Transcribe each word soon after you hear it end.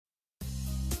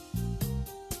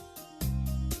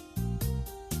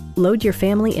Load your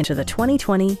family into the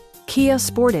 2020 Kia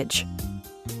Sportage.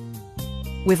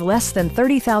 With less than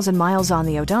 30,000 miles on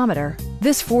the odometer,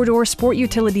 this four-door sport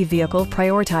utility vehicle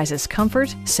prioritizes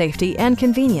comfort, safety, and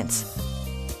convenience.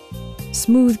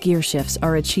 Smooth gear shifts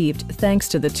are achieved thanks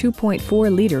to the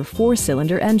 2.4-liter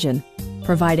four-cylinder engine,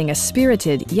 providing a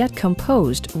spirited yet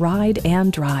composed ride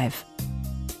and drive.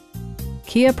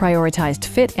 Kia prioritized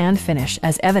fit and finish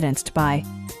as evidenced by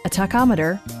a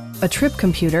tachometer, a trip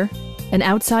computer, an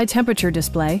outside temperature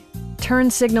display, turn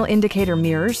signal indicator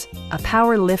mirrors, a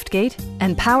power liftgate,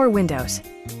 and power windows.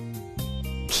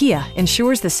 Kia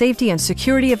ensures the safety and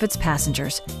security of its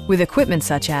passengers with equipment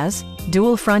such as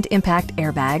dual front impact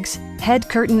airbags, head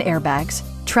curtain airbags,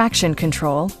 traction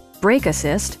control, brake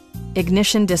assist,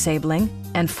 ignition disabling,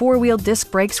 and four-wheel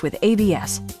disc brakes with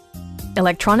ABS.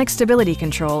 Electronic stability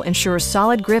control ensures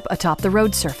solid grip atop the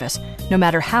road surface, no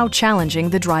matter how challenging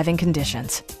the driving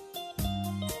conditions.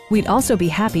 We'd also be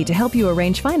happy to help you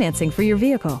arrange financing for your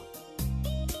vehicle.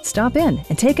 Stop in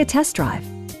and take a test drive.